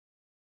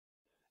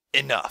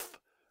Enough.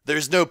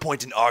 There's no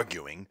point in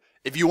arguing.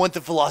 If you want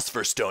the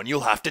Philosopher's Stone,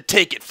 you'll have to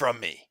take it from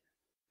me.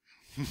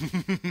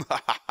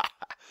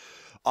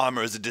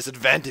 Armor is a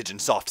disadvantage in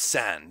soft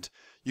sand.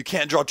 You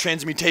can't draw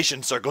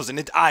transmutation circles in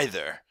it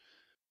either.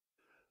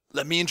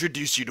 Let me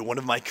introduce you to one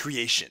of my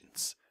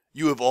creations.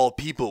 You of all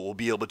people will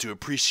be able to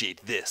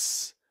appreciate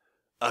this.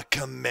 A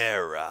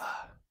chimera.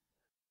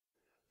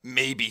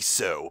 Maybe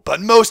so,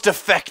 but most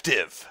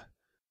effective!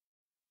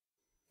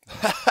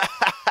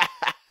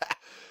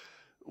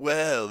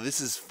 Well,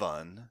 this is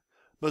fun.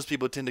 Most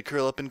people tend to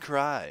curl up and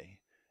cry.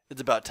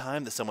 It's about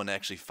time that someone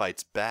actually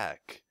fights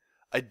back.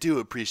 I do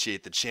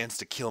appreciate the chance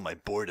to kill my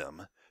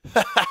boredom.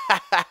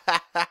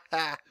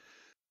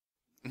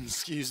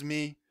 Excuse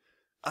me?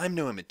 I'm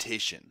no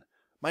imitation.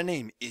 My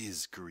name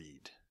is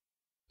Greed.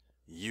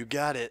 You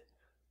got it.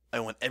 I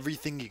want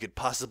everything you could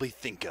possibly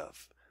think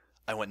of.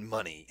 I want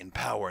money and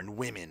power and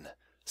women.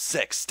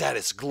 Sex,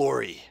 status,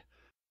 glory.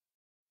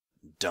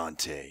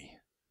 Dante,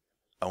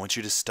 I want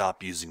you to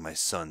stop using my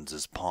sons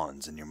as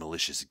pawns in your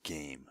malicious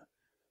game.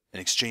 In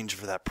exchange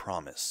for that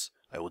promise,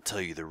 I will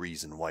tell you the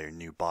reason why your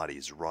new body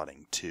is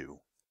rotting too.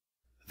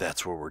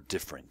 That's where we're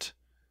different.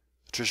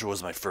 Trisha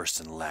was my first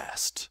and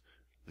last.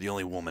 The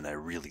only woman I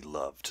really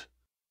loved.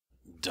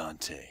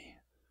 Dante,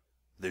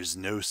 there's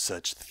no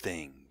such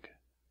thing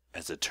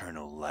as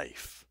eternal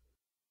life.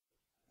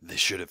 They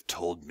should have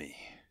told me.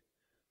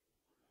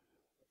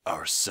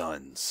 Our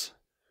sons.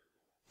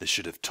 They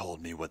should have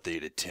told me what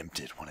they'd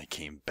attempted when I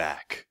came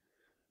back.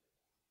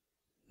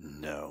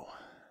 No,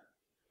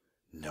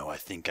 I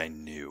think I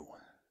knew.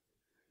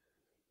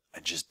 I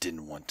just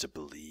didn't want to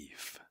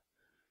believe.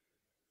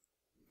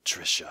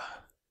 Trisha,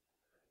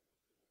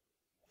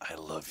 I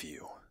love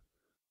you.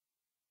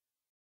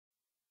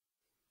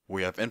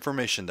 We have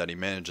information that he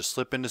managed to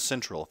slip into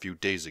Central a few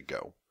days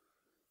ago.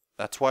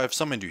 That's why I've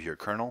summoned you here,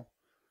 Colonel.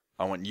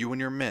 I want you and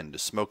your men to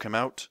smoke him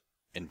out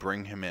and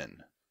bring him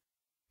in.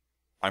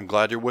 I'm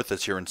glad you're with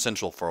us here in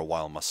Central for a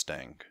while,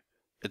 Mustang.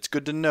 It's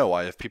good to know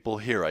I have people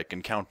here I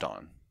can count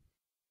on.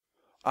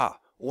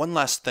 One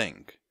last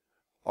thing.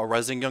 Our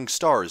rising young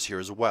star is here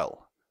as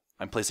well.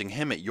 I'm placing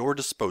him at your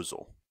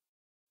disposal.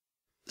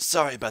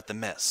 Sorry about the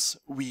mess.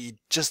 We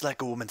just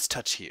lack a woman's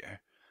touch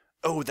here.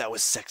 Oh, that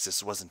was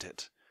sexist, wasn't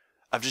it?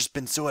 I've just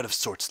been so out of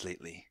sorts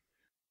lately.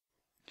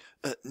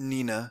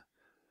 Nina,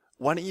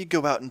 why don't you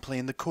go out and play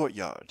in the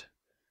courtyard?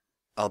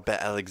 I'll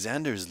bet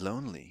Alexander's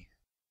lonely.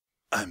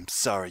 I'm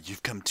sorry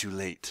you've come too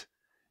late.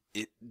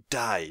 It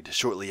died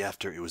shortly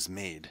after it was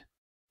made.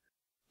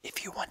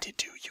 If you wanted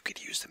to, you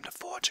could use them to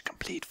forge a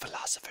complete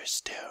Philosopher's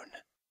Stone.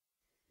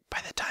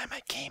 By the time I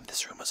came,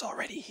 this room was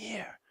already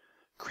here,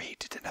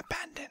 created and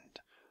abandoned,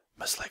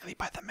 most likely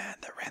by the man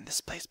that ran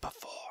this place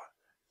before,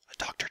 a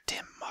Dr.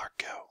 Tim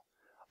Marco.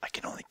 I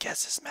can only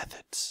guess his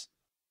methods.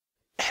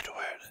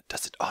 Edward,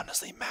 does it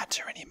honestly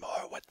matter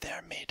anymore what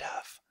they're made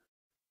of?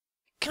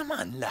 Come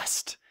on,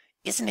 Lust.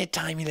 Isn't it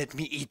time you let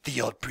me eat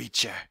the old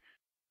preacher?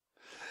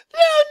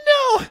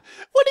 No!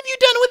 What have you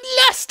done with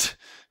Lust?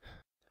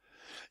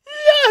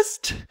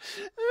 Lust!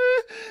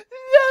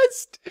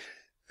 Lust!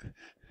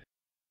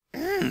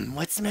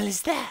 What smell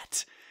is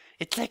that?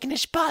 It's like an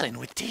Ishbalin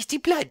with tasty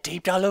blood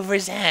taped all over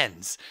his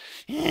hands.